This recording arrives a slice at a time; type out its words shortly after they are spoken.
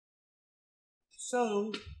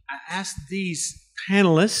So I asked these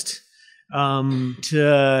panelists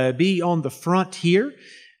to be on the front here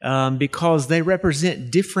because they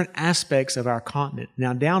represent different aspects of our continent.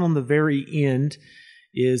 Now, down on the very end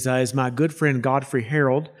is my good friend Godfrey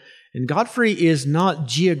Harold. And Godfrey is not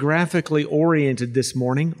geographically oriented this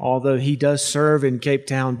morning, although he does serve in Cape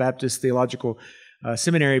Town Baptist Theological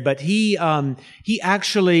Seminary. But he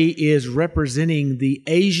actually is representing the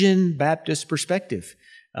Asian Baptist perspective.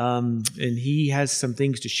 And he has some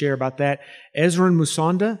things to share about that. Ezron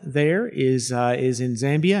Musonda there is in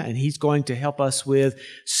Zambia, and he's going to help us with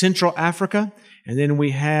Central Africa. And then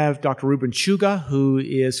we have Dr. Reuben Chuga, who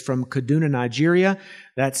is from Kaduna, Nigeria.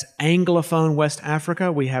 That's Anglophone West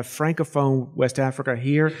Africa. We have Francophone West Africa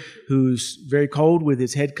here, who's very cold with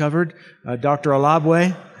his head covered, Dr.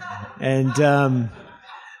 Alloboe. And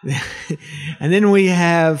and then we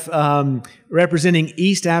have representing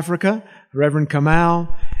East Africa, Reverend Kamau.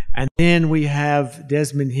 And then we have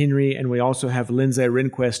Desmond Henry, and we also have Linzay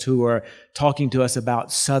Rinquest, who are talking to us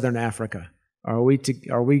about Southern Africa. Are we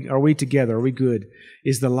together? Are we good?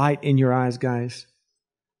 Is the light in your eyes, guys?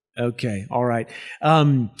 Okay, all right.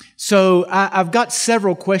 So I've got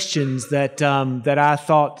several questions that I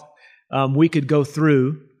thought we could go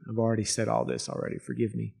through. I've already said all this already.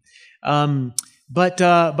 Forgive me. But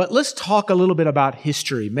let's talk a little bit about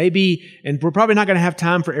history. Maybe, and we're probably not going to have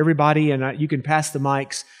time for everybody, and you can pass the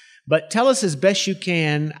mics. But tell us as best you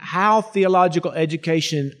can how theological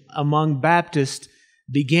education among Baptists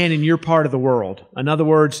began in your part of the world. In other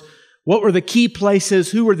words, what were the key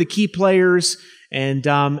places? Who were the key players? And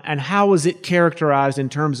how was it characterized in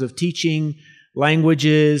terms of teaching,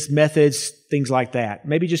 languages, methods, things like that?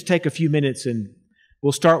 Maybe just take a few minutes, and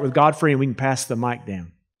we'll start with Godfrey, and we can pass the mic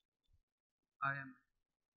down. I am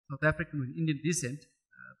South African with Indian descent,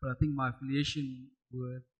 but I think my affiliation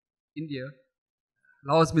with India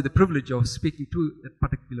allows me the privilege of speaking to that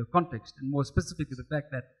particular context, and more specifically the fact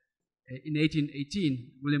that in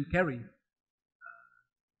 1818, William Carey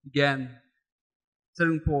began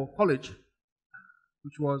Sylvain College,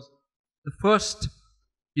 which was the first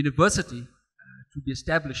university to be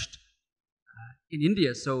established in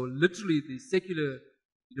India. So literally the secular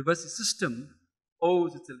university system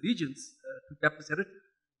owes its allegiance to Baptist heritage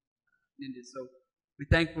in India. So we're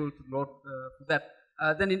thankful to the Lord for that.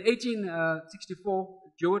 Then in 1864,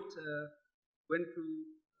 Jewett went to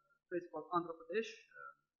a place called Andhra Pradesh,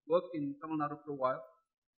 worked in Tamil Nadu for a while.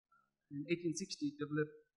 In 1860,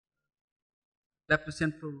 developed Baptist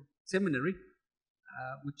Central Seminary,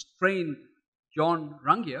 which trained John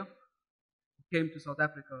Rangia, who came to South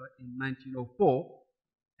Africa in 1904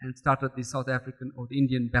 and started the South African or the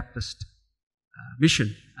Indian Baptist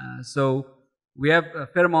mission. So we have a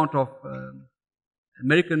fair amount of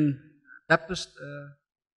American Baptist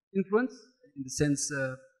influence, in the sense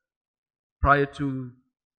prior to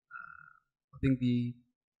I think the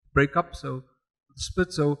breakup, so the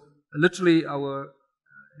split. So literally our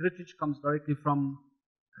heritage comes directly from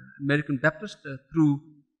American Baptist through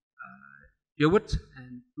Jewett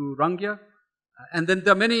and through Rangia. And then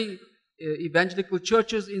there are many evangelical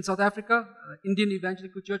churches in South Africa, Indian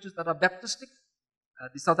evangelical churches that are Baptistic.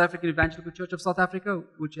 The South African Evangelical Church of South Africa,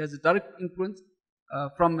 which has a direct influence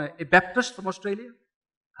from a Baptist from Australia,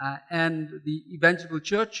 and the Evangelical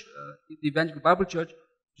Church, the Evangelical Bible Church,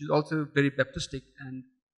 which is also very Baptistic and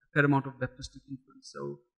a fair amount of Baptistic influence.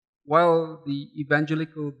 So while the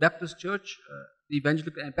Evangelical Baptist Church, the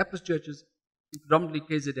Evangelical and Baptist churches, predominantly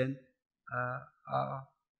KZN, are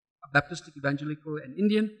Baptistic, Evangelical, and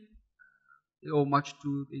Indian, they owe much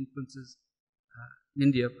to the influences in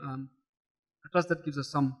India. I trust that gives us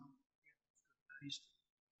some history.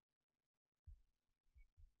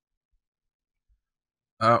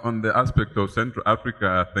 On the aspect of Central Africa,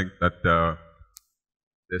 I think that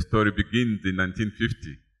the story begins in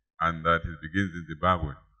 1950, and that it begins in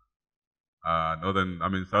Zimbabwe,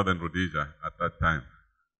 Southern Rhodesia at that time.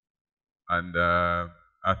 And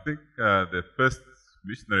I think the first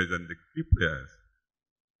missionaries and the key players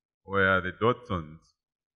were the Dodsons,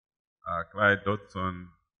 Clyde Dodson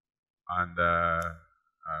and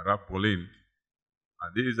Rap Pauline.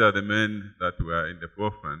 And these are the men that were in the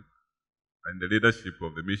forefront and the leadership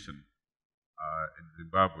of the mission in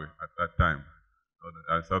Zimbabwe at that time,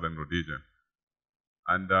 Southern Rhodesia.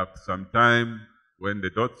 And after some time, when the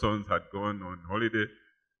Dodsons had gone on holiday,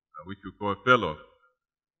 which we call fellow,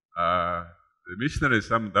 the missionaries,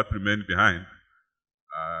 some that remained behind,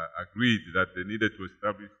 agreed that they needed to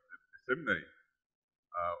establish a seminary,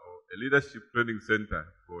 a leadership training center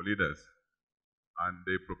for leaders. And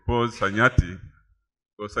they proposed Sanyati.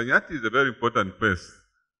 So Sanyati is a very important place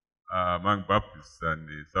among Baptists and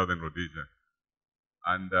the Southern Rhodesia.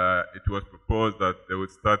 and it was proposed that they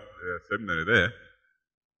would start a seminary there.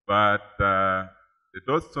 But the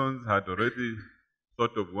Dodsons had already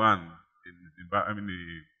sort of one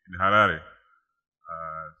in Harare,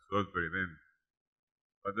 Salisbury then.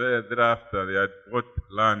 But thereafter, they had bought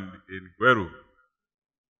land in Gweru,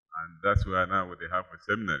 and that's where now they have a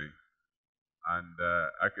seminary. And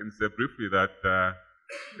I can say briefly that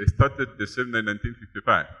they started the seminary in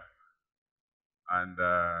 1955. And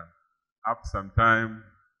after some time,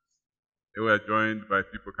 they were joined by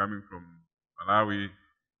people coming from Malawi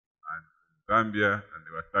and Zambia, and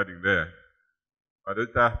they were studying there. But it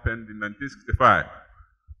happened in 1965.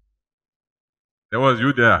 There was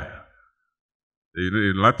UDI, the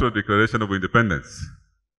Unilateral Declaration of Independence.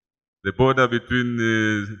 The border between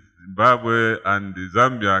Zimbabwe and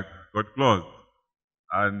Zambia got closed,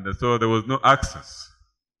 and so there was no access.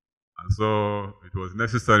 And so it was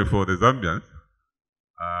necessary for the Zambians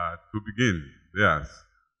to begin theirs.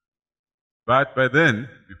 But by then,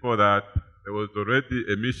 before that, there was already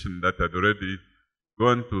a mission that had already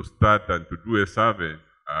gone to start and to do a survey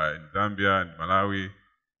in Zambia and Malawi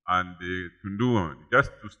and Tunduma,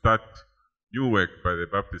 just to start new work by the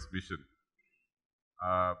Baptist mission.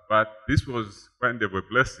 But this was kind of a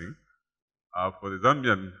blessing for the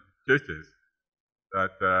Zambian churches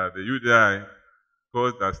that the UDI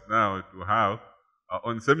caused us now to have our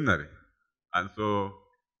own seminary. And so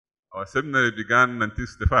our seminary began in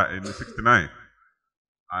 1969.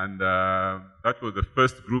 And that was the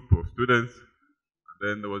first group of students. And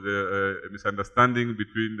then there was a misunderstanding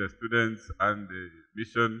between the students and the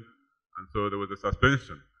mission. And so there was a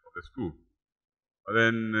suspension of the school. But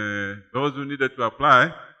then those who needed to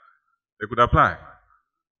apply, they could apply.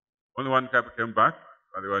 Only one couple came back,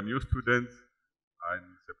 and there were new students in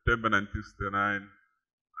September 1969, and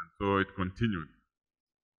so it continued.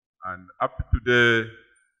 And up to today,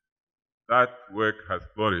 that work has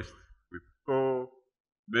flourished with so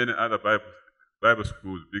many other Bible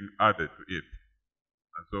schools being added to it.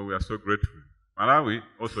 And so we are so grateful. Malawi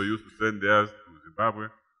also used to send theirs to Zimbabwe,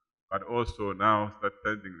 but also now start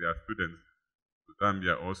sending their students to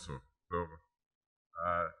Zambia also. So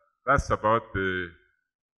that's about the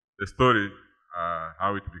story,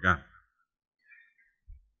 how it began.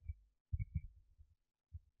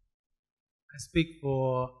 I speak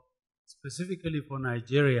specifically for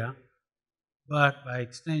Nigeria, but by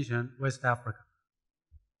extension, West Africa.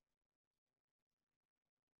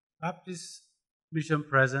 Baptist mission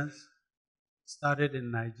presence started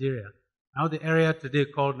in Nigeria. Now the area today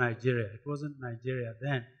called Nigeria. It wasn't Nigeria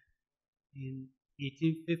then. In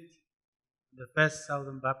 1850, the first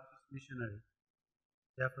Southern Baptist missionary,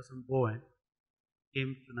 Jefferson Bowen,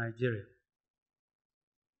 came to Nigeria.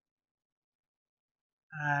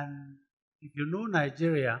 And if you know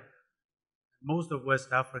Nigeria, most of West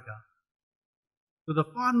Africa, to the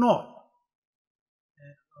far north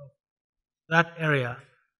of that area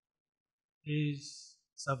is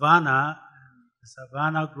savanna, and the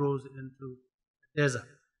savanna grows into a desert.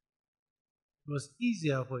 It was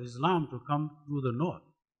easier for Islam to come through the north,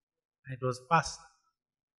 and it was faster.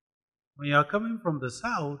 When you are coming from the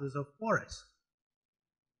south, there's a forest.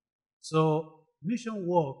 So mission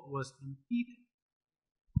work was impeded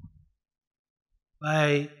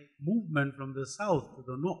by movement from the south to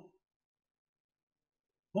the north.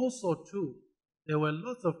 Also, too, there were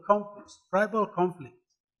lots of conflicts, tribal conflicts.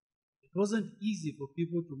 It wasn't easy for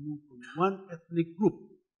people to move from one ethnic group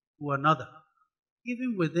to another.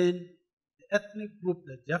 Even within the ethnic group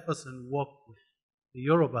that Jefferson worked with, the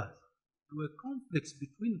Yorubas, there were conflicts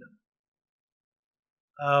between them.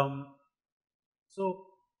 So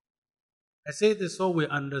I say this so we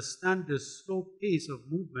understand the slow pace of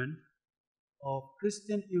movement of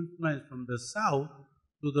Christian influence from the south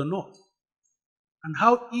to the north, and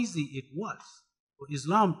how easy it was for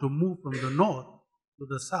Islam to move from the north to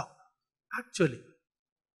the south. Actually,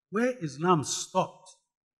 where Islam stopped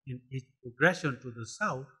in its progression to the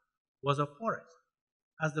south was a forest.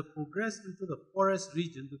 As they progressed into the forest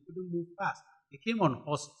region, they couldn't move fast. They came on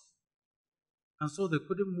horses, and so they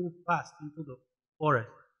couldn't move fast into the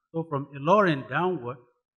forest. So from Ilorin downward,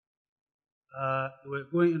 they were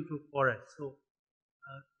going into forest. So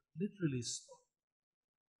literally stopped.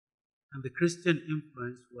 And the Christian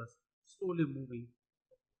influence was slowly moving.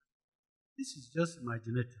 This is just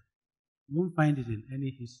imaginative. You won't find it in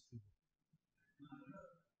any history.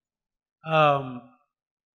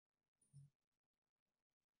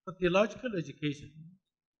 For theological education,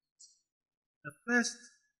 the first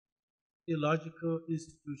theological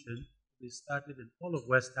institution we started in all of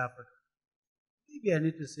West Africa, maybe I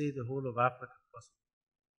need to say the whole of Africa possibly,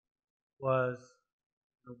 was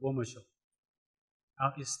the Goma Show.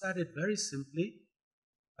 Now, it started very simply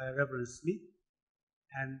by Reverend Smith,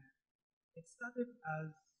 and it started as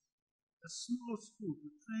a small school to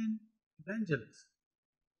train evangelists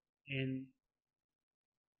in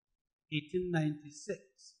 1896.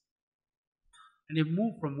 And he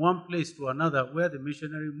moved from one place to another. Where the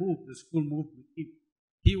missionary moved, the school moved with him.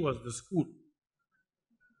 He was the school.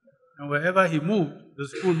 And wherever he moved, the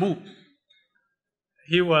school moved.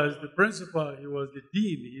 He was the principal, he was the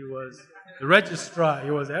dean, he was the registrar, he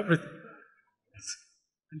was everything.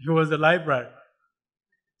 And he was the library.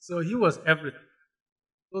 So he was everything.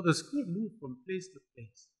 So the school moved from place to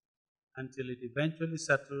place until it eventually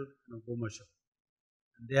settled in Ogbomoso.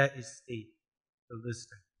 And there it stayed till this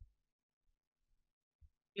time.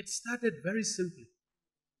 It started very simply.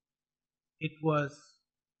 It was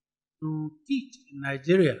to teach in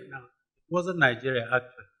Nigeria. Now, it wasn't Nigeria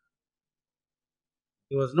actually.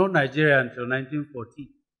 There was no Nigeria until 1914.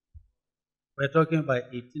 We're talking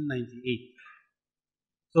about 1898.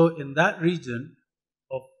 So in that region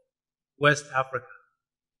of West Africa,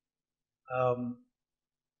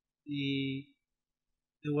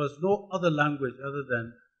 there was no other language other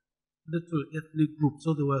than little ethnic groups.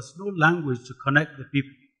 So there was no language to connect the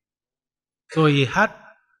people. So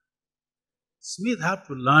Smith had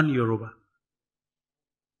to learn Yoruba.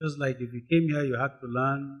 Just like if you came here, you had to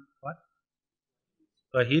learn what?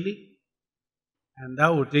 Swahili. And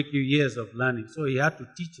that would take you years of learning. So he had to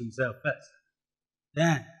teach himself first.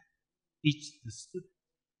 Then teach the students.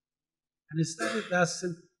 And it started that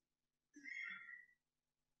simple.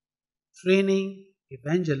 Training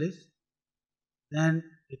evangelists. Then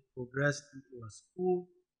it progressed into a school,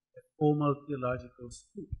 a formal theological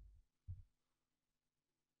school.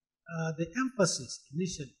 The emphasis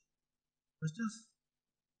initially was just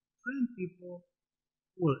train people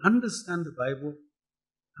who will understand the Bible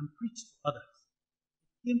and preach to others.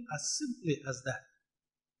 It came as simply as that.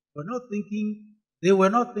 They were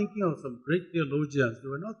not thinking of some great theologians. They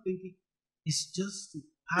were not thinking, it's just to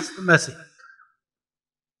pass the message.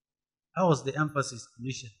 That was the emphasis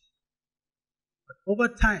initially. But over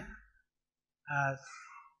time, as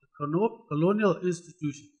the colonial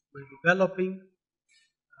institutions were developing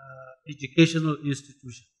educational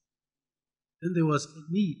institutions, then there was a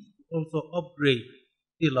need to also upgrade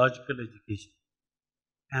theological education.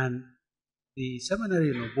 And the seminary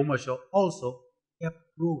in Ogbomoso also kept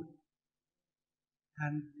growing.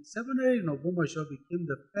 And the seminary in Ogbomoso became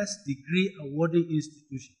the first degree awarding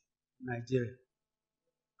institution in Nigeria.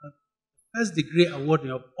 The first degree awarding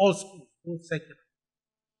of all schools, both secular.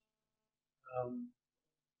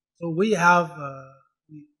 So we have a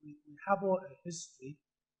history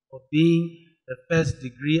of being the first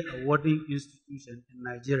degree awarding institution in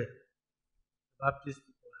Nigeria. Baptist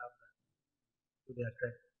people have that to their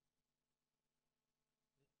credit.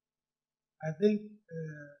 I think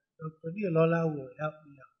Dr. Lola will help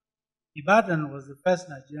me out. Ibadan was the first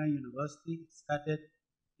Nigerian university. It started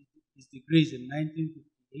its degrees in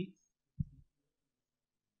 1958,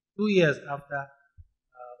 2 years after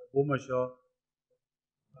Ogbomoso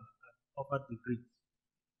offered degrees.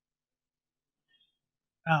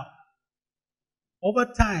 Now, over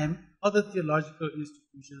time, other theological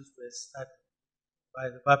institutions were started by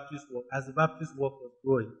the Baptist work. As the Baptist work was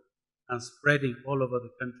growing and spreading all over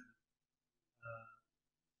the country,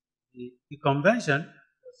 the convention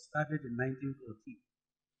was started in 1914,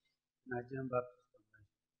 Nigerian Baptist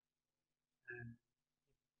Convention. And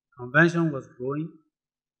the convention was growing,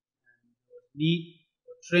 and there was need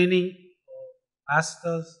for training of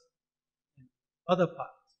pastors in other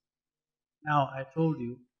parts. Now, I told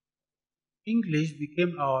you, English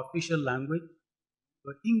became our official language,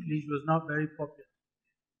 but English was not very popular.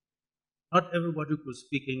 Not everybody could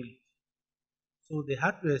speak English. So they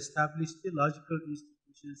had to establish theological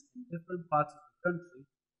institutions in different parts of the country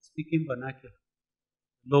speaking vernacular,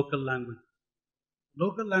 local languages.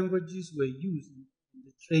 Local languages were used in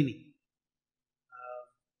the training.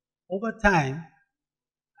 Over time,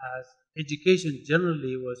 as education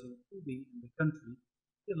generally was improving in the country,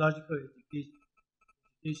 theological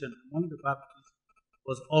education among the Baptists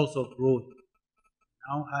was also growing.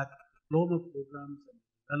 Now had diploma programs and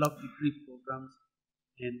developed degree programs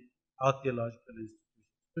in our theological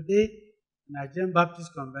institutions. Today, the Nigerian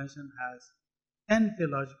Baptist Convention has 10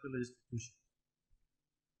 theological institutions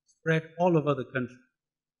spread all over the country.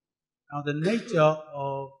 Now, the nature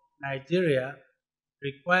of Nigeria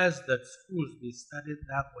requires that schools be studied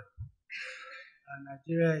that way.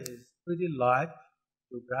 Nigeria is pretty large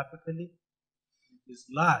geographically. It is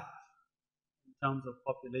large in terms of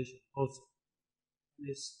population also. And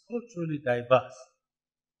it's culturally diverse.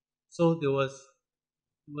 So there was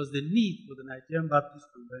the need for the Nigerian Baptist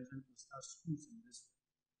Convention to start schools in this way.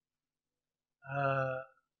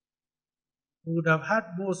 we would have had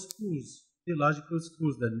more schools, theological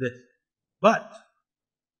schools than this. But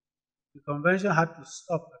the convention had to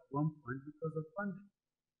stop at one point because of funding.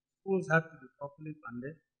 Schools had to be properly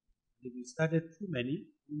funded. If we started too many,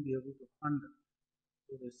 we wouldn't be able to fund them.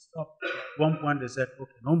 So they stopped. At one point they said,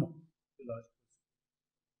 okay, no more theological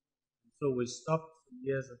schools. So we stopped some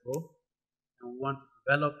years ago, and we want to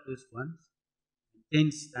develop these ones,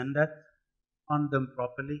 maintain standards, fund them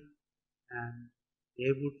properly, and be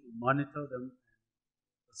able to monitor them and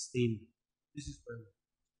sustain them. This is where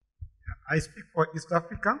I speak for East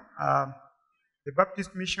Africa. The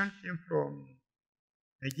Baptist mission came from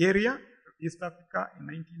Nigeria to East Africa in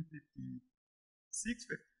 1956,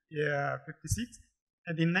 56,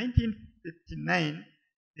 and in 1959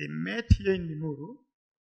 they met here in Limuru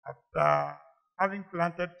after having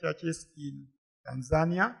planted churches in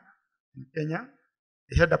Tanzania, in Kenya.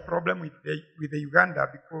 They had a problem with Uganda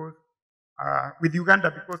because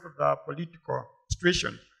of the political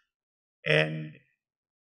situation. And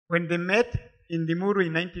when they met in Limuru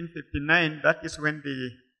in 1959, that is when they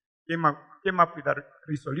came up with a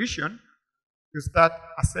resolution to start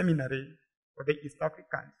a seminary for the East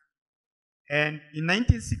Africans. And in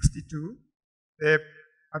 1962, the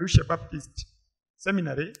Arusha Baptist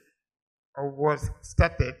Seminary was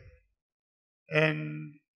started,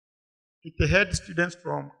 and it had students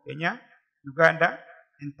from Kenya, Uganda,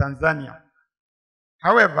 and Tanzania.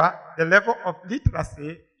 However, the level of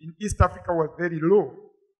literacy in East Africa was very low.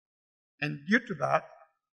 And due to that,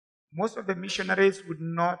 most of the missionaries would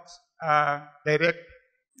not direct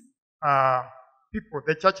people,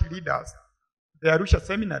 the church leaders, to the Arusha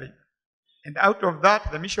Seminary. And out of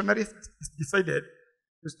that, the missionaries decided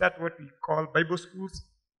to start what we call Bible schools,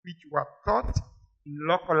 which were taught in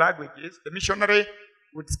local languages. The missionary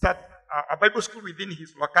would start a Bible school within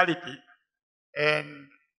his locality and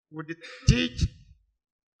would teach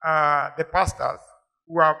the pastors,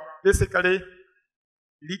 who are basically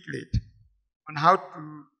literate, on how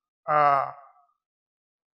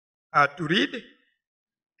to read,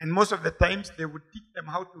 and most of the times they would teach them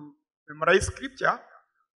how to memorize scripture,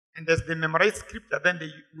 and as they memorize scripture, then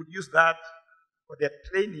they would use that for their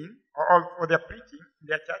training or for their preaching in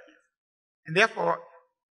their churches. And therefore,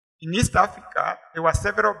 in East Africa, there were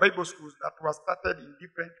several Bible schools that were started in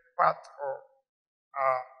different parts of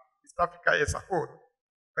East Africa as a whole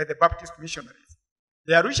by the Baptist missionaries.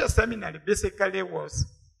 The Arusha Seminary basically was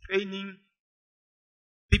training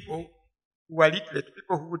people who were literate,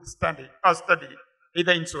 people who would study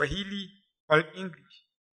either in Swahili or English.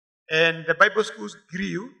 And the Bible schools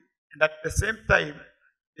grew, and at the same time,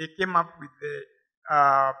 they came up with the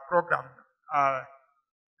program, the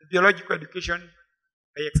Theological Education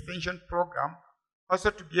by Extension program,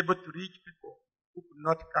 also to be able to reach people who could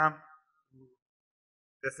not come to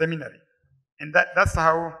the seminary. And that's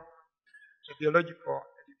how the theological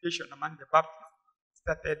education among the Baptists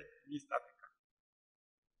started in East Africa.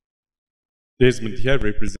 Desmond here,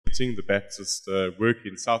 representing the Baptist work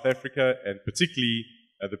in South Africa, and particularly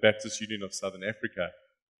the Baptist Union of Southern Africa.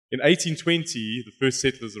 In 1820, the first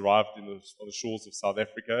settlers arrived on the shores of South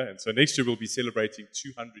Africa, and so next year we'll be celebrating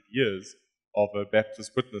 200 years of a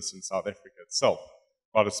Baptist witness in South Africa itself.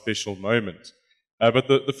 Quite a special moment. But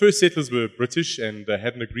the first settlers were British and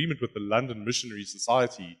had an agreement with the London Missionary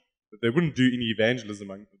Society that they wouldn't do any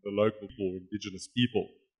evangelism among the local or indigenous people.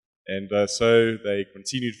 And so they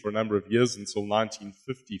continued for a number of years until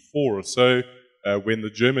 1954 or so, when the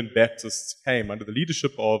German Baptists came under the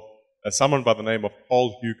leadership of someone by the name of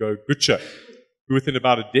Carl Hugo Gutsche, who within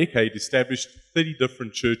about a decade established 30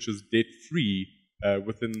 different churches debt-free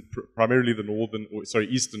within primarily the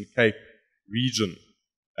Eastern Cape region.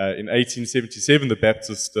 In 1877, the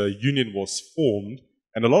Baptist Union was formed,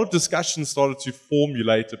 and a lot of discussions started to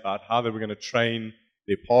formulate about how they were going to train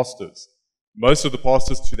their pastors. Most of the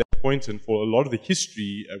pastors to that point, and for a lot of the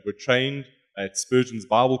history, were trained at Spurgeon's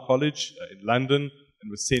Bible College in London and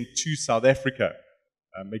were sent to South Africa.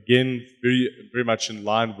 Again, very, very much in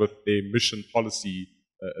line with their mission policy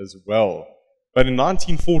as well. But in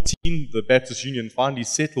 1914, the Baptist Union finally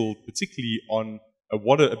settled particularly on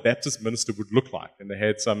what a Baptist minister would look like. And they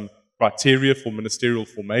had some criteria for ministerial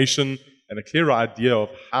formation and a clear idea of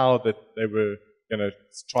how that they were going to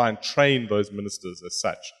try and train those ministers as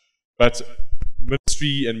such. But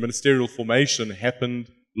ministry and ministerial formation happened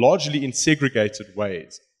largely in segregated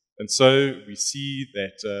ways. And so we see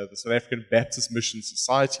that the South African Baptist Mission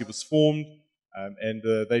Society was formed, and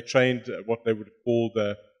they trained what they would call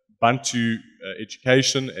the Bantu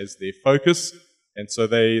education as their focus. And so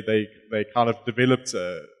they kind of developed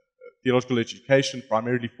theological education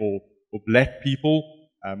primarily for black people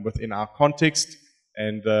within our context.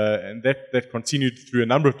 And that continued through a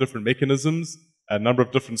number of different mechanisms. A number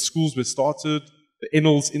of different schools were started. The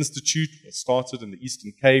Ennals Institute was started in the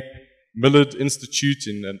Eastern Cape. Millard Institute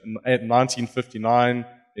in 1959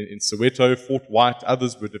 in Soweto. Fort White,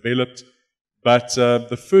 others were developed. But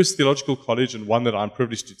the first theological college, and one that I'm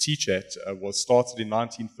privileged to teach at, was started in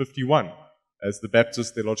 1951 as the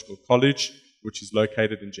Baptist Theological College, which is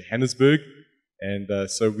located in Johannesburg. And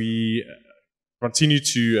so we continue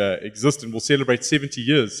to exist, and we'll celebrate 70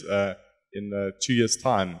 years in 2 years'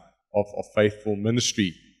 time of faithful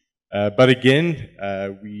ministry. But again,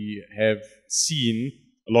 we have seen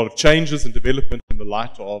a lot of changes and development in the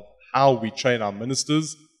light of how we train our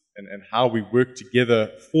ministers and how we work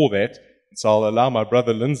together for that. And so I'll allow my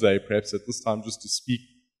brother Linzay perhaps at this time just to speak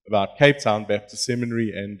about Cape Town Baptist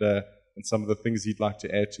Seminary and some of the things he'd like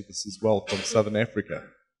to add to this as well from Southern Africa.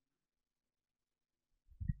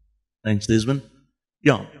 Thanks, Desmond.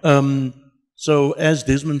 Yeah, so as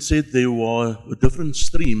Desmond said, there were different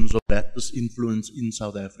streams of Baptist influence in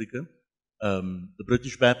South Africa. The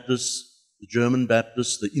British Baptists, the German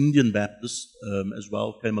Baptists, the Indian Baptists as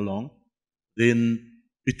well came along. Then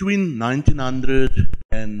between 1900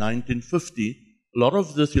 and 1950, a lot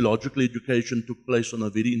of the theological education took place on a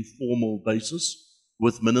very informal basis,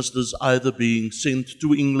 with ministers either being sent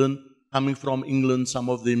to England, coming from England, some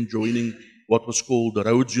of them joining what was called the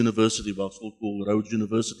Rhodes University, was still called Rhodes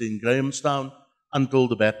University in Grahamstown, until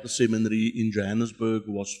the Baptist Seminary in Johannesburg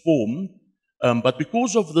was formed. But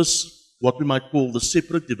because of this, what we might call the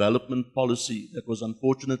separate development policy that was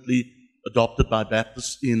unfortunately adopted by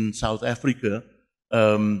Baptists in South Africa,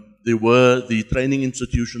 there were the training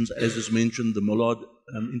institutions, as is mentioned, the Millard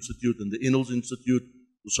Institute and the Ennals Institute,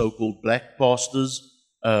 the so-called black pastors.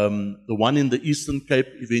 The one in the Eastern Cape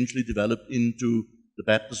eventually developed into the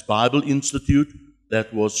Baptist Bible Institute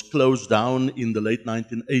that was closed down in the late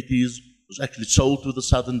 1980s, was actually sold to the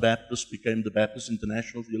Southern Baptists, became the Baptist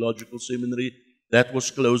International Theological Seminary. That was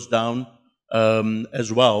closed down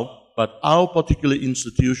as well. But our particular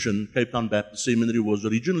institution, Cape Town Baptist Seminary, was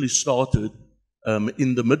originally started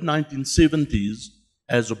in the mid-1970s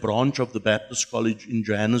as a branch of the Baptist College in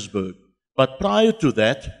Johannesburg. But prior to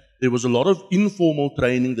that, there was a lot of informal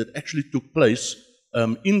training that actually took place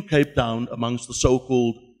in Cape Town amongst the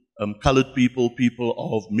so-called colored people, people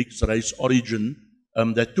of mixed race origin,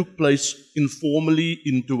 that took place informally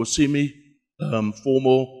into a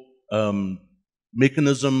semi-formal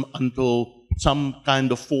mechanism until some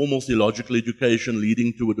kind of formal theological education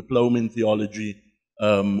leading to a diploma in theology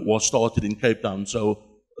was started in Cape Town. So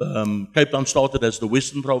Cape Town started as the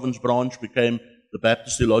Western Province branch, became the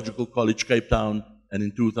Baptist Theological College Cape Town, and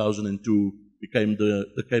in 2002 became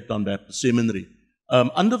the Cape Town Baptist Seminary.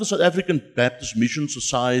 Under the South African Baptist Mission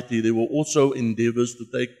Society, there were also endeavors to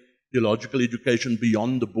take theological education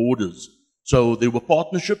beyond the borders. So there were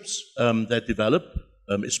partnerships that developed,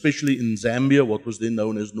 especially in Zambia, what was then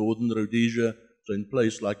known as Northern Rhodesia, so in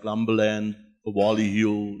places like Lumberland, Wali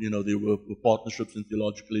Hill, there were partnerships in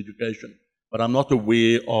theological education. But I'm not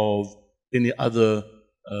aware of any other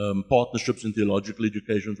partnerships in theological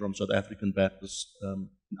education from South African Baptists in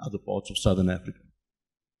other parts of Southern Africa.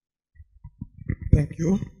 Thank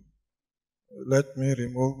you. Let me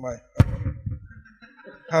remove my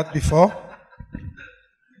hat before.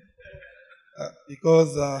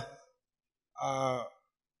 Because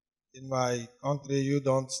in my country, you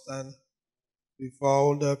don't stand before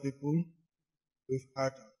older people with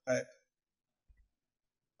hat and hat.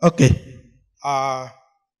 Okay. I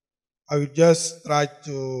will just try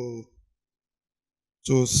to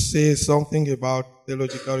say something about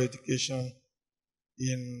theological education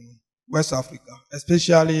in West Africa,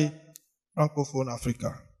 especially Francophone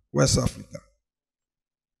Africa, West Africa.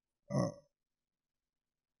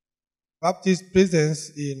 Baptist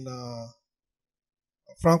presence in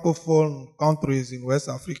Francophone countries in West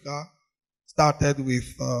Africa started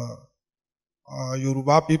with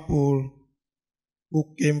Yoruba people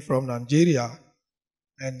who came from Nigeria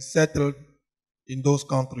and settled in those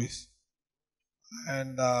countries.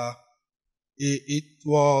 And it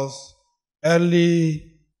was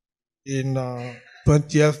early in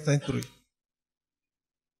 20th century.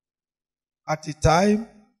 At the time,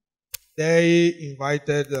 they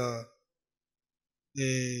invited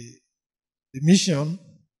the mission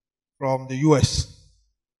from the US.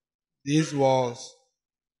 This was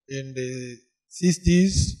in the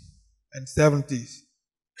 60s and 70s.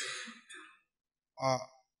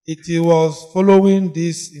 It was following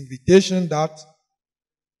this invitation that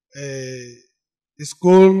the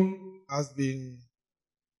school has been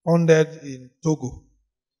founded in Togo.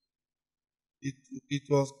 It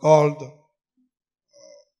was called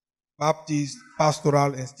Baptist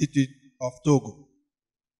Pastoral Institute of Togo.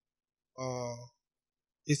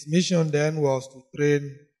 his mission then was to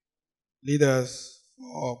train leaders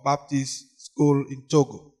for Baptist school in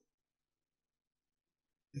Togo.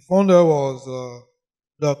 The founder was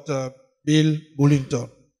Dr. Bill Bullington.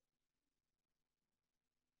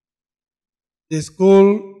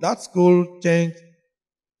 That school changed,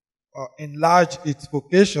 enlarged its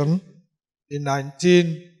vocation in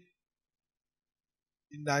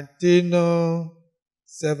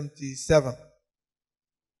 1977.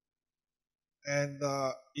 And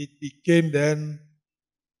it became then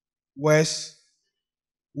West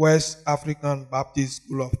African Baptist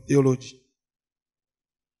School of Theology,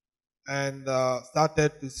 and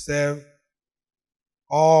started to serve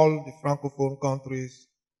all the Francophone countries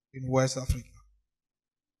in West Africa.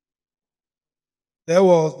 There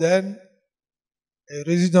was then a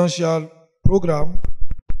residential program,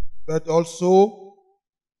 but also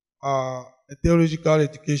a theological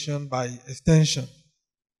education by extension.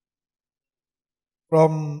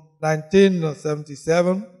 From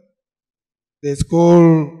 1977, the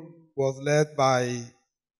school was led by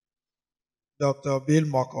Dr. Bill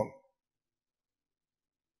Muckle.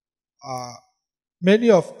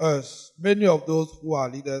 Many of those who are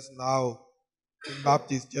leaders now in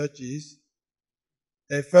Baptist churches,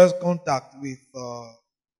 their first contact with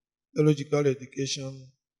theological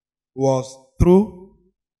education was through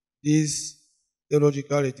this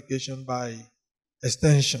theological education by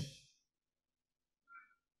extension.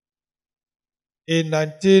 In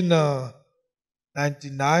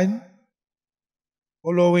 1999,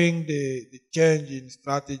 following the change in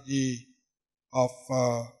strategy of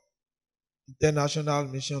International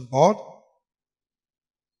Mission Board,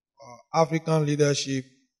 African leadership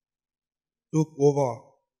took over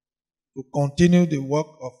to continue the work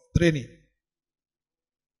of training.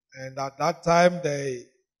 And at that time, they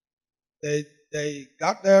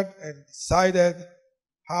gathered and decided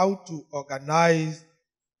how to organize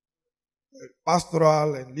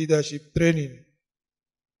pastoral and leadership training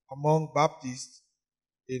among Baptists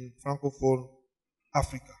in Francophone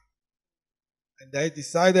Africa. And they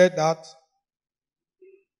decided that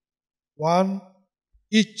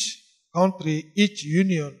each country, each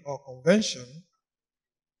union or convention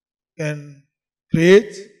can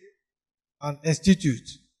create an institute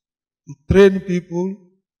to train people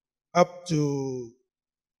up to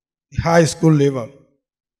the high school level.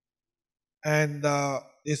 And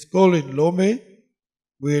the school in Lome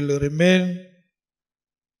will remain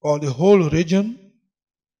for the whole region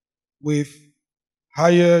with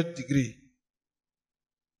higher degree.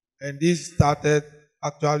 And this started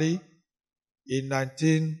actually in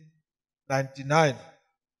 1999.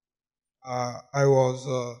 I was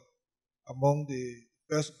among the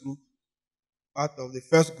first group, part of the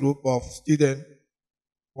first group of students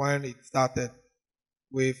when it started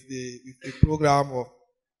with the program of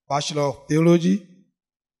Bachelor of Theology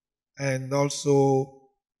and also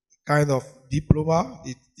kind of diploma.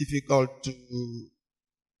 It's difficult to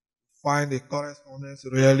find a correspondence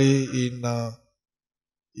really in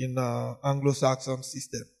Anglo-Saxon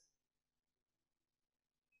system.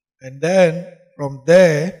 And then from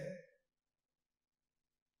there,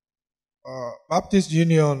 Baptist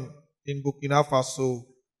Union in Burkina Faso,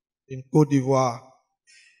 in Côte d'Ivoire,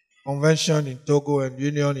 Convention in Togo, and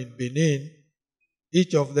Union in Benin,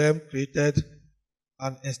 each of them created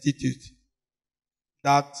an institute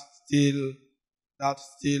that's still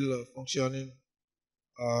functioning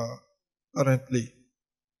currently.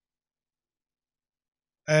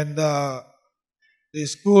 And the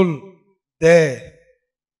school there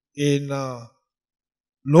in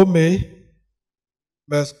Lome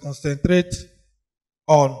must concentrate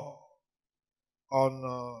on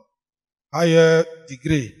higher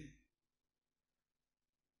degree.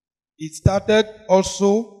 It started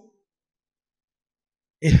also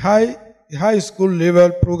a high school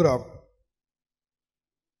level program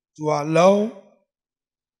to allow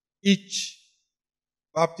each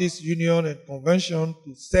Baptist Union and Convention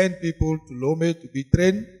to send people to Lome to be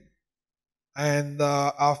trained. And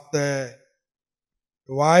after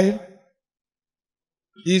a while,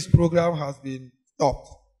 this program has been stopped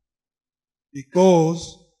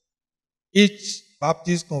because each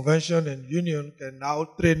Baptist Convention and Union can now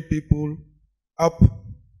train people up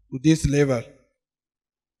to this level.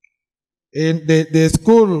 In the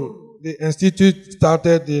school, the institute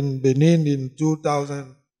started in Benin in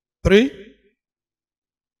 2003.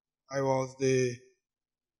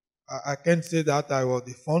 I can't say that I was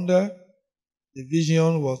the founder. The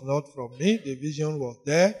vision was not from me. The vision was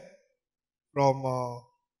there from a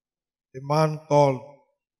man called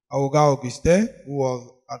Auga Augustin, who was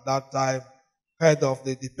at that time head of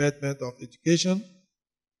the Department of Education.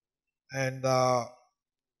 And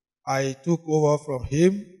I took over from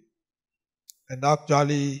him, and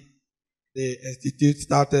actually the institute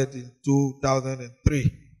started in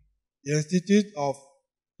 2003. The Institute of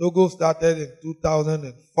Togo started in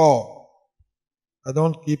 2004. I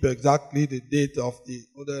don't keep exactly the date of the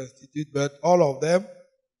other institute, but all of them,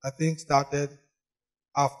 I think, started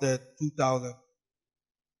after 2000.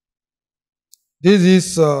 This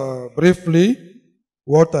is briefly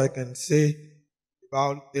what I can say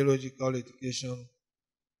about theological education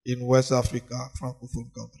in West Africa,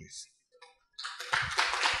 Francophone countries.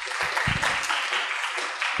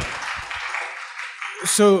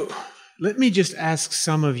 So let me just ask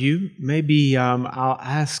some of you. Maybe I'll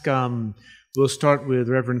ask, we'll start with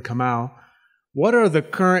Reverend Kamau. What are the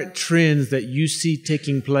current trends that you see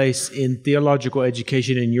taking place in theological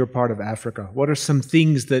education in your part of Africa? What are some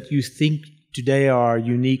things that you think today are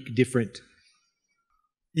unique, different?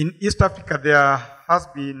 In East Africa, there has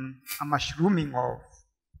been a mushrooming of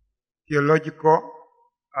theological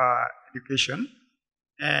education.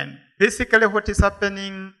 And basically what is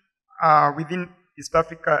happening within East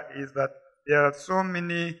Africa is that there are so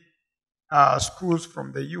many schools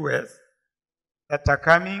from the US that are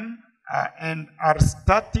coming and are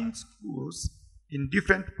starting schools in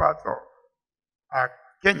different parts of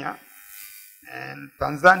Kenya and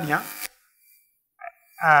Tanzania,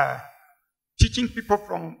 teaching people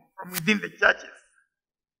from within the churches.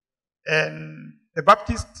 And the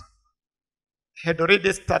Baptists had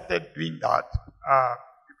already started doing that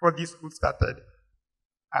before this school started.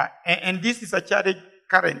 And this is a challenge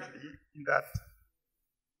currently in that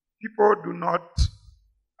people do not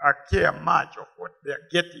care much of what they are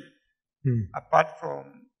getting apart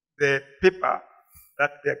from the paper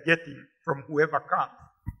that they are getting from whoever comes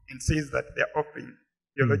and says that they are offering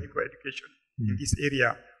theological education in this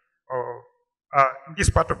area or in this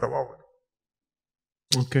part of the world.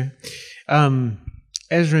 Okay.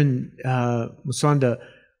 Ezron, Musonda,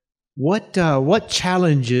 what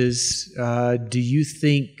challenges do you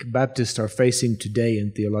think Baptists are facing today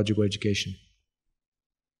in theological education?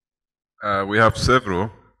 We have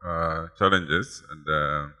several challenges,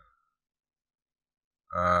 and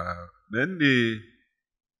mainly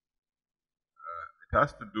it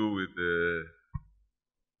has to do with the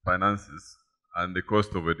finances and the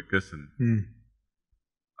cost of education.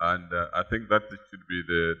 And I think that should be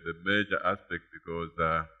the major aspect because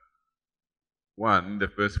one, in the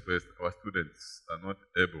first place, our students are not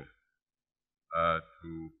able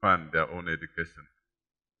to fund their own education.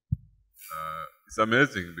 It's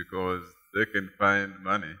amazing because they can find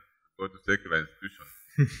money to go to secular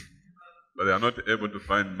institutions, but they are not able to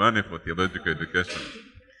find money for theological education.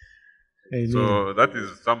 Amen. So that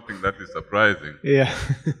is something that is surprising. Yeah.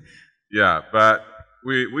 Yeah, but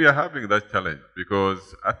we are having that challenge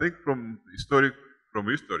because I think from history,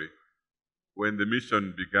 when the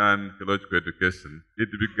mission began theological education, it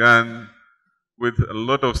began with a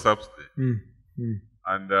lot of subsidy.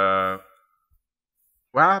 And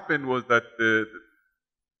what happened was that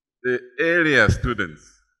the area students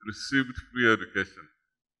received free education.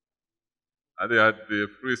 And they had the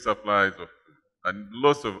free supplies of food and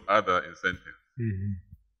lots of other incentives.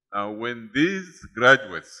 Now, when these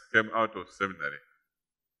graduates came out of seminary,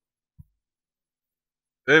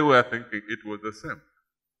 they were thinking it was the same.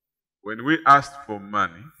 When we asked for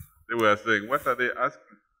money, they were saying, what are they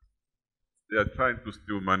asking? They are trying to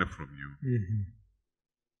steal money from you.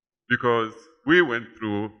 Because we went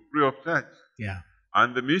through free of charge. Yeah.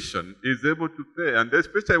 And the mission is able to pay. And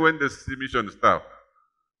especially when they see mission staff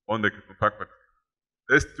on the faculty,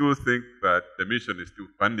 they still think that the mission is still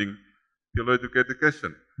funding theological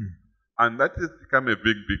education. And that has become a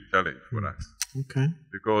big, big challenge for us. Okay.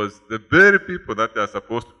 Because the very people that are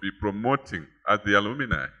supposed to be promoting as the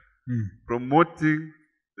alumni, promoting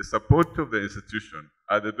the support of the institution,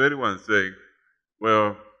 are the very ones saying,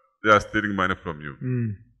 well, they are stealing money from you.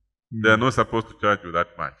 They are not supposed to charge you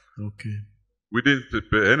that much. Okay. We didn't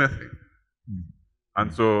pay anything.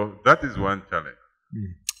 And so that is one challenge.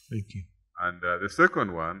 Thank you. And the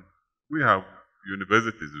second one, we have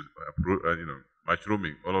universities,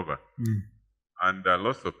 mushrooming all over. And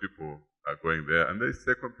lots of people are going there, and there is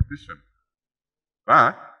a competition.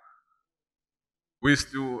 But we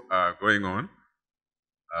still are going on.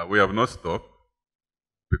 We have not stopped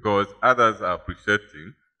because others are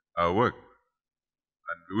appreciating our work.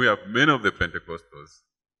 And we have many of the Pentecostals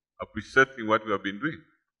appreciating what we have been doing.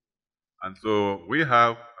 And so we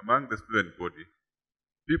have, among the student body,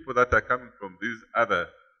 people that are coming from these other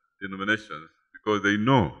denominations because they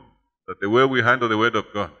know that the way we handle the Word of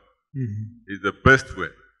God is the best way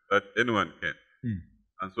that anyone can.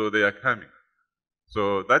 And so they are coming.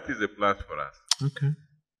 So that is a plus for us. Okay.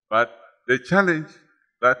 But the challenge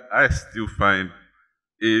that I still find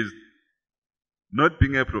is not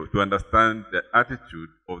being able to understand the attitude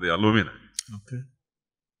of the alumni. Okay.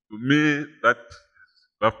 To me, that is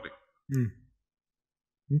baffling.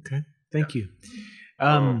 Okay. Thank you.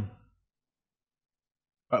 I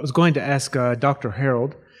was going to ask Dr.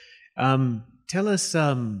 Harold, tell us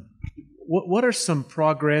what are some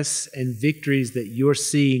progress and victories that you're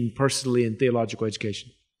seeing personally in theological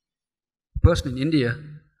education? Personally, in India,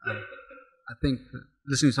 I think,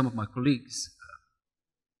 listening to some of my colleagues,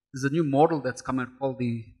 there's a new model that's come out called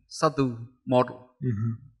the Sadhu model.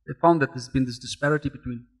 They found that there's been this disparity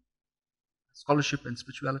between scholarship and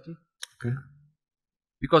spirituality. Okay.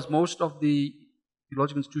 Because most of the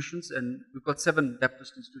theological institutions, and we've got 7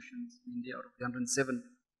 Baptist institutions in India out of the 107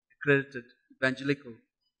 accredited evangelical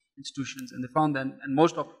institutions, and they found that, and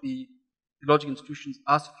most of the theological institutions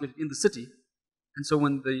are situated in the city, and so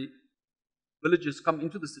when the villagers come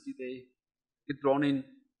into the city, they get drawn in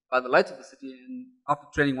by the lights of the city, and after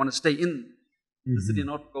training want to stay in the city and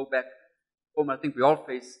not go back home. I think we all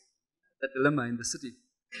face that dilemma in the city.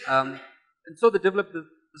 And so they developed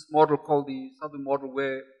this model called the Southern model,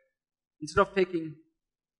 where instead of bringing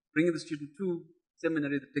the student to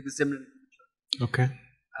seminary, they take the seminary to the church. Okay.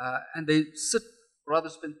 And they rather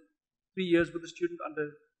spend 3 years with the student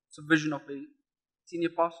under supervision of a senior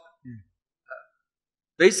pastor.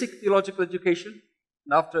 Basic theological education,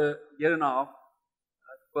 and after a year and a half,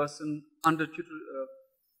 the person under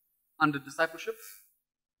discipleship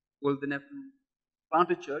will then have to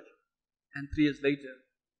plant a church, and 3 years later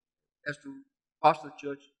has to pastor the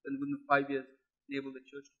church, and within 5 years enable the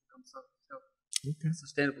church to become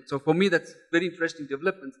self-sustainable. So for me, that's very interesting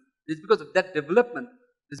development. It's because of that development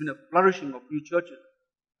there's been a flourishing of new churches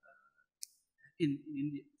in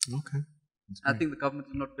India. Okay. I think the government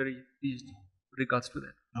is not very pleased with regards to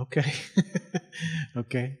that. Okay.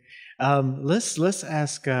 Okay. Let's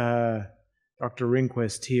ask Dr.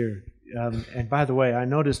 Rinquest here. And by the way, I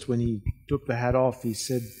noticed when he took the hat off, he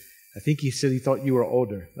said he thought you were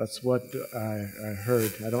older. That's what I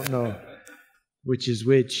heard. I don't know which is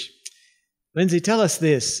which. Linzay, tell us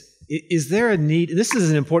this. Is there a need? This is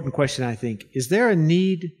an important question, I think. Is there a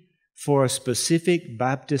need for a specific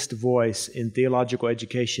Baptist voice in theological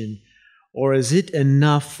education, or is it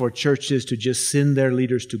enough for churches to just send their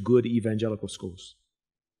leaders to good evangelical schools?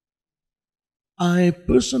 I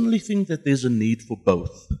personally think that there's a need for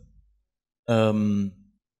both.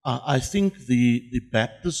 I think the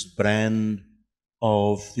Baptist brand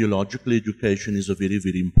of theological education is a very,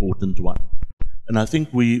 very important one. And I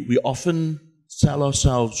think we often sell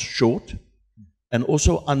ourselves short and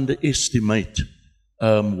also underestimate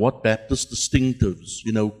what Baptist distinctives,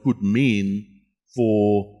 could mean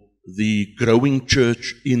for the growing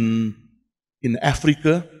church in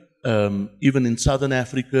Africa, even in Southern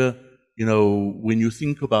Africa. When you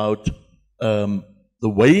think about the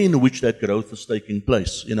way in which that growth is taking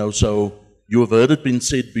place, so you have heard it been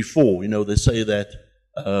said before, they say that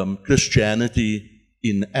Christianity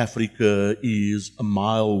in Africa is a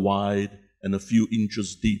mile wide and a few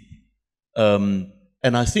inches deep.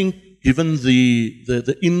 And I think given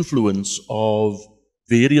the influence of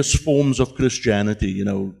various forms of Christianity,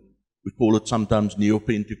 we call it sometimes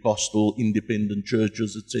neo-Pentecostal, independent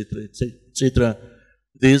churches, etc., etc.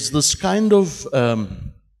 There's this kind of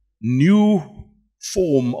new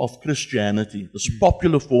form of Christianity, this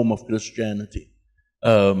popular form of Christianity,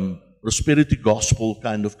 prosperity gospel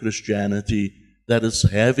kind of Christianity that is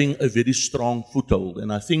having a very strong foothold.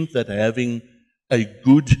 And I think that having a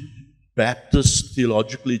good Baptist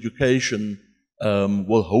theological education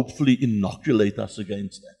will hopefully inoculate us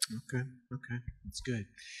against that. Okay, that's good.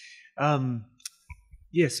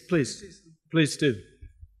 Yes, please do.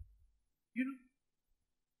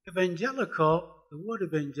 Evangelical, the word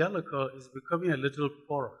evangelical is becoming a little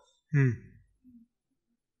porous.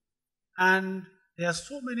 And there are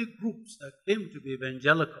so many groups that claim to be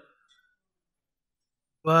evangelical,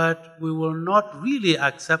 but we will not really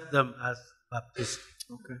accept them as Baptist.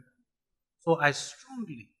 Okay. So I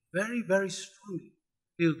strongly, very, very strongly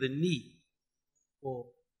feel the need for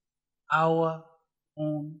our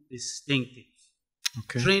own distinctives.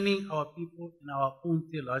 Okay. Training our people in our own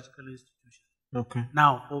theological institutions. Okay.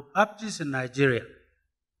 Now, for Baptists in Nigeria,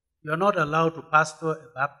 you are not allowed to pastor a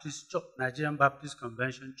Baptist church, Nigerian Baptist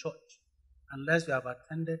Convention church, unless you have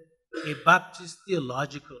attended a Baptist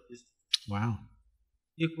theological institution. Wow.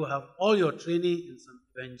 You could have all your training in some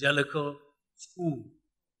evangelical school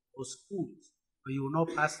or schools, but you will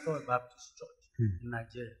not pastor a Baptist church in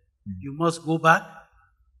Nigeria. You must go back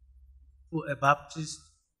to a Baptist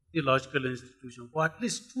theological institution for at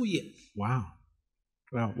least 2 years. Wow.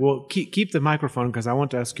 Well, keep the microphone because I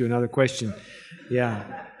want to ask you another question.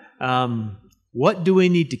 Yeah. What do we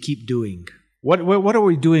need to keep doing? What are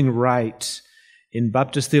we doing right in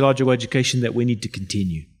Baptist theological education that we need to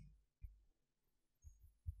continue?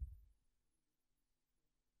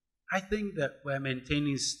 I think that we're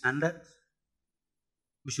maintaining standards.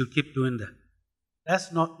 We should keep doing that.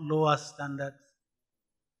 Let's not lower standards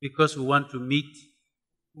because we want to meet.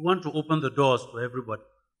 We want to open the doors to everybody.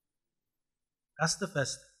 That's the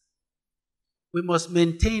first step. We must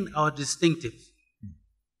maintain our distinctives.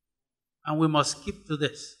 And we must keep to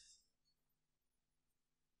this.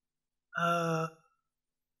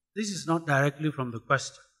 This is not directly from the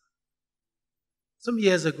question. Some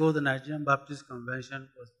years ago, the Nigerian Baptist Convention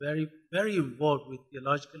was very, very involved with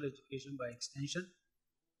theological education by extension.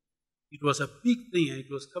 It was a big thing, and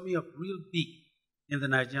it was coming up real big in the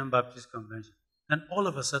Nigerian Baptist Convention. And all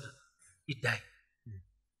of a sudden, it died.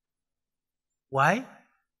 Why?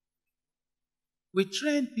 We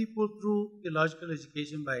trained people through theological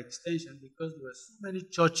education by extension because there were so many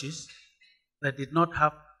churches that did not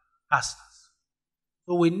have pastors.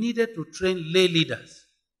 So we needed to train lay leaders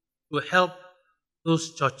to help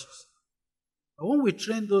those churches. But when we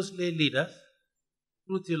trained those lay leaders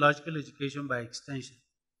through theological education by extension,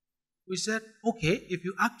 we said, okay, if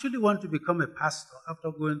you actually want to become a pastor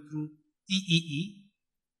after going through TEE,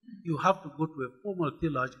 you have to go to a formal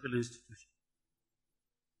theological institution.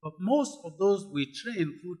 But most of those we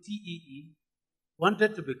trained through TEE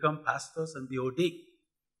wanted to become pastors and be ordained.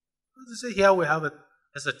 So they say, here we have a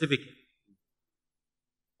certificate.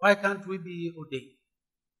 Why can't we be ordained?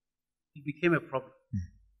 It became a problem.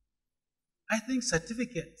 I think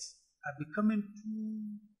certificates are becoming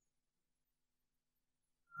too...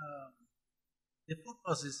 the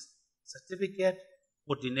focus is certificate,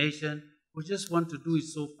 ordination. We just want to do it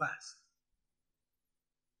so fast.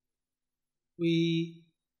 We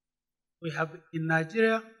have in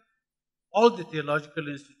Nigeria, all the theological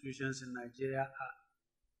institutions in Nigeria are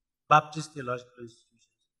Baptist theological institutions,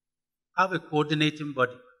 have a coordinating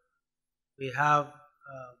body. We have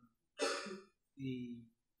the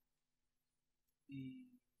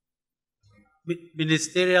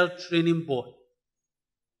ministerial training board.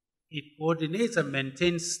 It coordinates and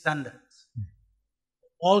maintains standards for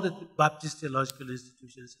all the Baptist theological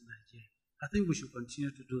institutions in Nigeria. I think we should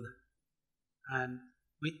continue to do that. And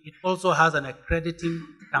it also has an accrediting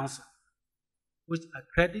council, which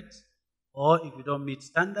accredits, or if you don't meet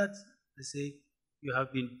standards, they say you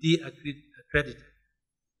have been de-accredited.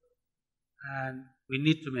 And we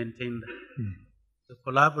need to maintain that. The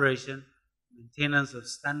collaboration, maintenance of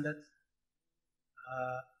standards.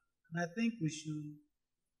 And I think we should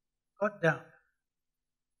cut down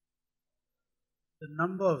the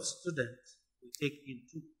number of students we take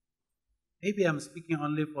into. Maybe I'm speaking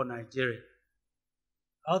only for Nigeria.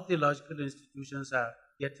 Our theological institutions are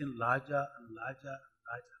getting larger and larger and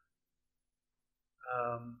larger.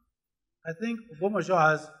 I think Obomashaw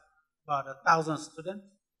has about 1,000 students,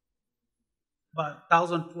 about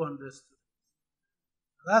 1,200 students.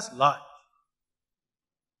 That's large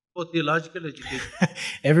for theological education.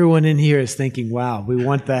 Everyone in here is thinking, wow, we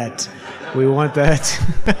want that. We want that.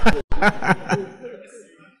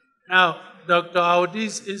 Now, Dr.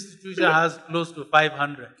 Audi's institution has close to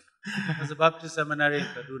 500. There's a Baptist seminary in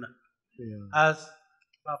Kaduna. Has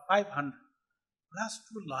about 500. That's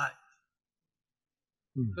too large.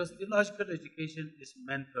 Because theological education is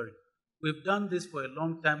mentoring. We've done this for a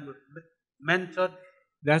long time. We've mentored.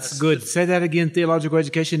 That's good. Say that again. Theological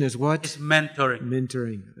education is what? It's mentoring.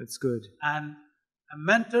 Mentoring. That's good. And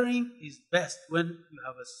mentoring is best when you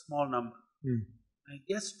have a small number. And it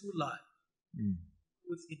gets too large.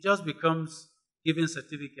 It just becomes giving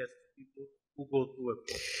certificates to people who go through it.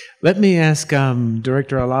 Let me ask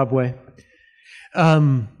Director Alloboe,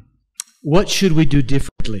 what should we do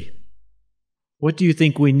differently? What do you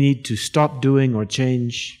think we need to stop doing or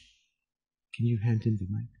change? Can you hand in the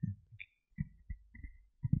mic?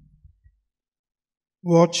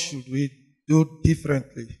 What should we do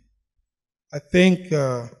differently? I think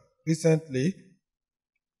recently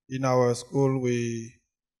in our school we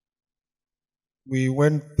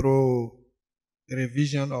went through a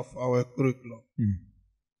revision of our curriculum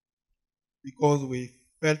because we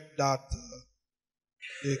felt that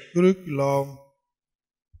the curriculum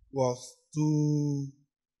was too,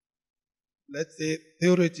 let's say,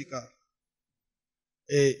 theoretical.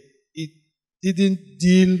 It didn't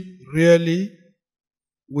deal really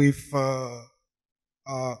with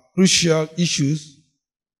crucial issues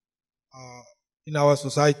in our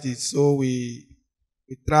society. So we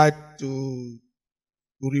tried to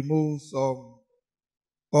remove some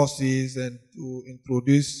courses and to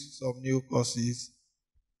introduce some new courses.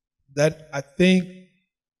 then I think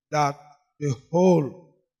that the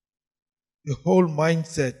whole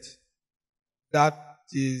mindset that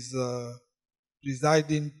is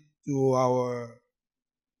residing to our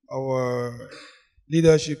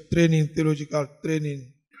leadership training, theological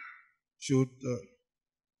training should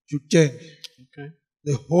change. Okay.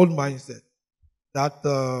 The whole mindset that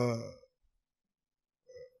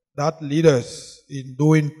that leaders in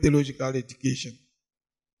doing theological education,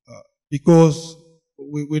 because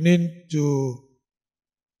we need to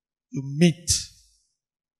meet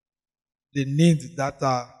the needs that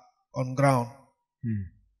are on ground,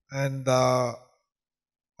 and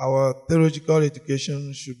our theological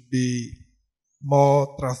education should be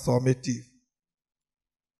more transformative.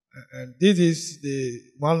 And this is the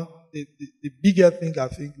bigger thing I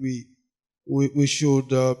think we should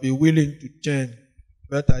be willing to change.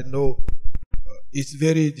 But I know it's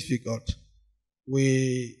very difficult.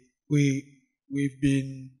 We've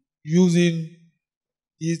been using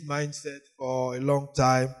this mindset for a long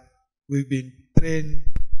time. We've been trained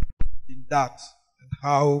in that. And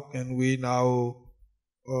how can we now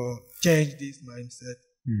change this mindset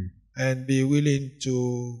and be willing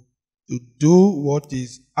to do what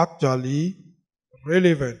is actually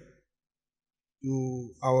relevant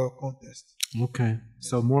to our context? Okay.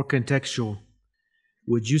 So more contextual.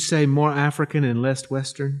 Would you say more African and less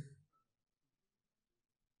Western?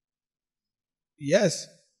 Yes,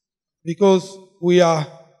 because we are.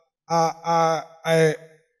 I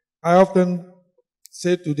often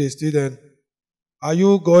say to the student, "Are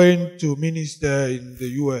you going to minister in the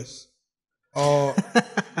U.S. or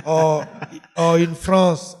in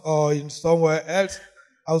France or in somewhere else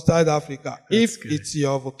outside Africa? If it's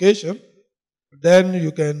your vocation, then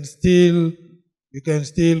you can still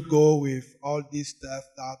go with all this stuff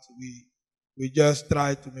that we just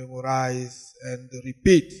try to memorize and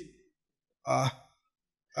repeat.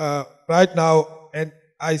 Right now, and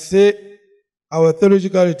I say our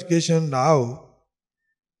theological education now,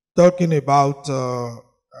 talking about,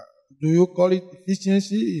 do you call it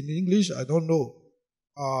efficiency in English? I don't know.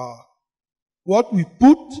 What we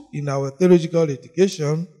put in our theological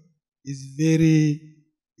education is very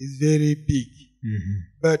big.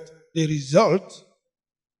 But the result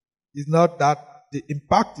is not that, the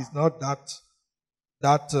impact is not that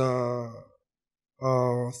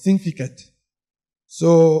significant.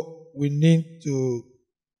 So we need to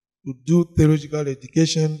do theological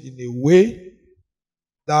education in a way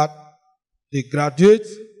that the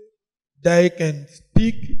graduates, they can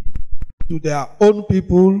speak to their own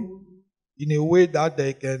people in a way that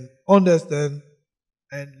they can understand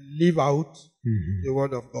and live out the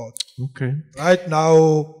Word of God. Okay. Right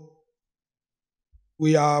now,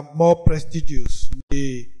 we are more prestigious.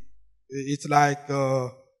 It's like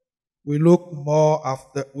we look more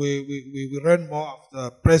after, we run more after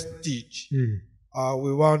prestige.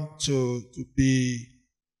 We want to be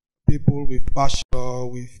people with bachelor,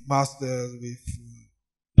 with masters, with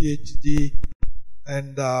PhD,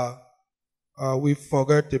 and we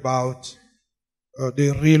forget about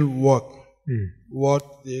the real work,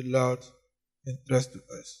 what the Lord entrusts to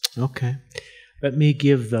us. Okay. Let me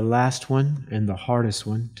give the last one and the hardest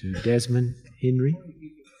one to Desmond Henry.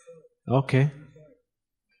 Okay.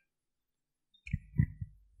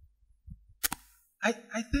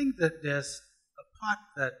 I think that there's a part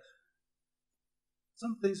that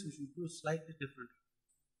some things we should do slightly differently.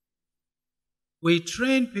 We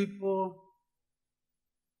train people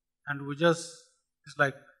and it's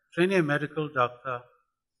like training a medical doctor.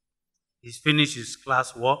 He's finished his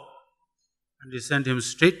class work and they send him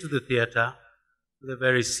straight to the theater with a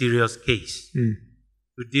very serious case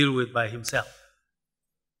to deal with by himself.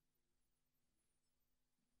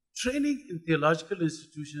 Training in theological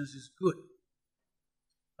institutions is good,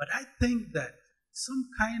 but I think that some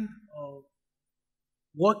kind of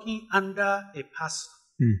working under a pastor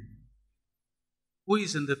who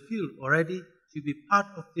is in the field already should be part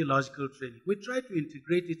of theological training. We try to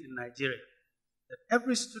integrate it in Nigeria, that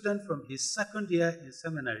every student from his second year in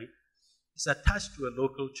seminary is attached to a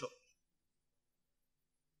local church.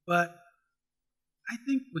 But I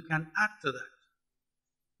think we can add to that.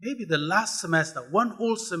 Maybe the last semester, one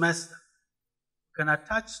whole semester, can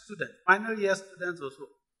attach students, final year students also.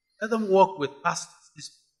 Let them work with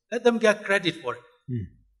pastors. Let them get credit for it.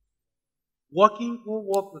 Go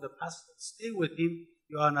work with a pastor. Stay with him.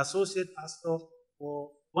 You are an associate pastor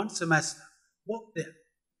for one semester. Work there.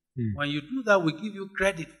 When you do that, we give you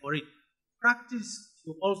credit for it. Practice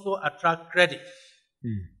to also attract credit.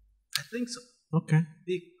 I think so. Okay.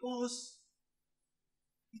 Because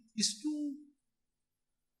it's too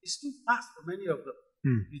fast for many of them.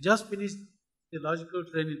 You just finished theological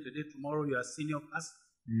training today, tomorrow you are senior pastor.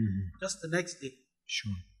 just the next day.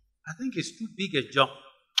 Sure. I think it's too big a jump.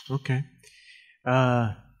 Okay.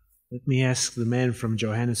 Let me ask the man from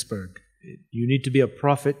Johannesburg. You need to be a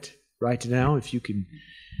prophet right now, if you can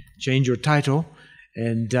change your title.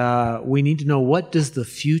 And we need to know, what does the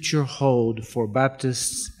future hold for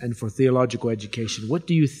Baptists and for theological education? What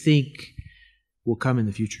do you think will come in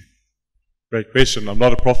the future? Great question. I'm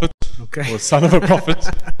not a prophet, Okay. or son of a prophet.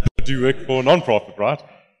 I do work for a non-profit, right?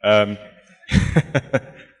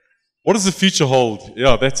 What does the future hold?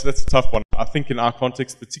 Yeah, that's a tough one. I think in our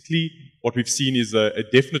context, particularly, what we've seen is a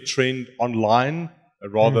definite trend online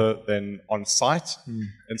rather than on site.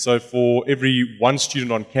 And so for every one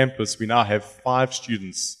student on campus, we now have 5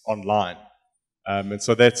 students online. And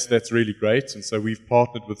so that's really great. And so we've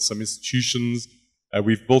partnered with some institutions.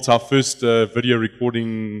 We've built our first video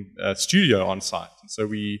recording studio on site. And so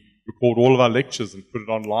we record all of our lectures and put it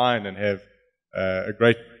online and have a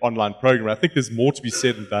great online program. I think there's more to be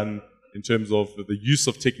said and done in terms of the use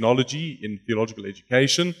of technology in theological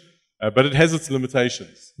education, but it has its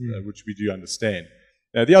limitations, which we do understand.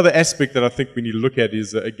 Now, the other aspect that I think we need to look at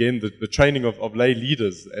is, again, the training of lay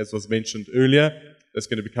leaders, as was mentioned earlier. That's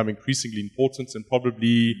going to become increasingly important, and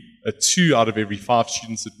probably 2 out of every 5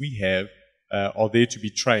 students that we have are there to be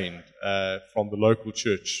trained from the local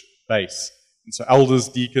church base. And so elders,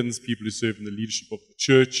 deacons, people who serve in the leadership of the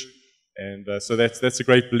church. And so that's a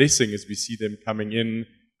great blessing as we see them coming in,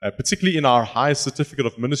 particularly in our higher certificate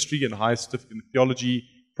of ministry and higher certificate in theology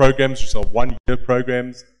programs, which are 1-year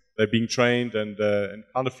programs. They're being trained and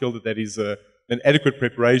kind of feel that is an adequate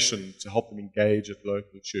preparation to help them engage at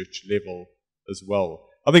local church level as well.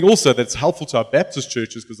 I think also that's helpful to our Baptist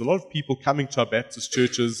churches, because a lot of people coming to our Baptist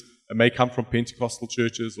churches may come from Pentecostal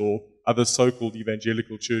churches or other so-called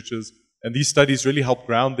evangelical churches, and these studies really help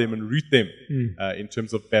ground them and root them in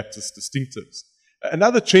terms of Baptist distinctives.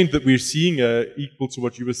 Another trend that we're seeing, equal to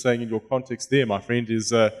what you were saying in your context there, my friend,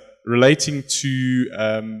 is relating to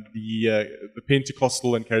the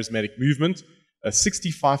Pentecostal and charismatic movement.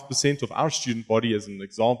 65% of our student body, as an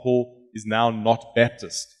example, is now not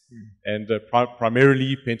Baptist. And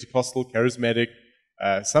primarily Pentecostal, charismatic,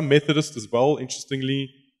 some Methodist as well,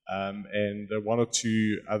 interestingly, and 1 or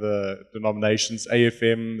 2 other denominations,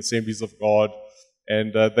 AFM, Assemblies of God.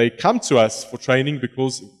 And they come to us for training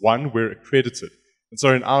because, 1, we're accredited. And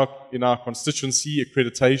so in our constituency,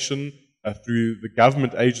 accreditation through the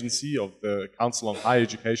government agency of the Council on Higher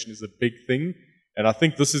Education is a big thing. And I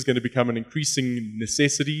think this is going to become an increasing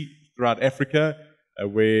necessity throughout Africa,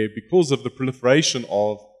 where because of the proliferation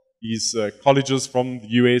of these colleges from the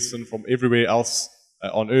US and from everywhere else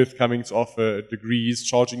on earth coming to offer degrees,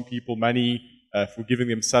 charging people money for giving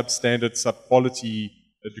them substandard, sub-quality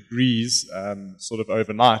degrees sort of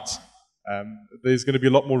overnight, there's going to be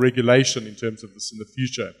a lot more regulation in terms of this in the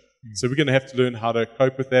future. So we're going to have to learn how to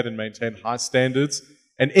cope with that and maintain high standards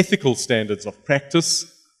and ethical standards of practice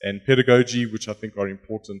and pedagogy, which I think are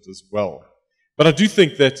important as well. But I do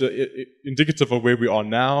think that indicative of where we are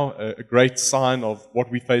now, a great sign of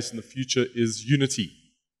what we face in the future is unity.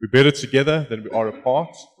 We're better together than we are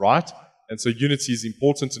apart, right? And so unity is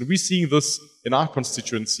important. And we're seeing this in our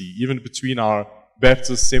constituency, even between our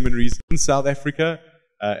Baptist seminaries in South Africa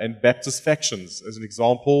and Baptist factions. As an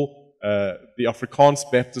example, the Afrikaans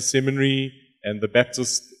Baptist Seminary and the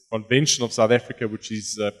Baptist Convention of South Africa, which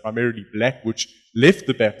is primarily black, which left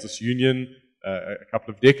the Baptist Union a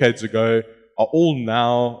couple of decades ago, are all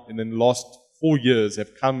now, in the last 4 years,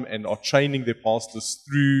 have come and are training their pastors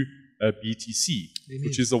through BTC,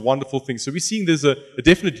 which is a wonderful thing. So we're seeing there's a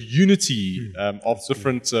definite unity of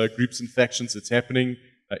different groups and factions that's happening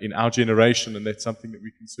in our generation, and that's something that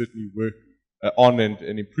we can certainly work on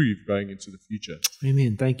and improve going into the future.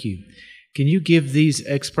 Amen. Thank you. Can you give these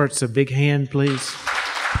experts a big hand, please?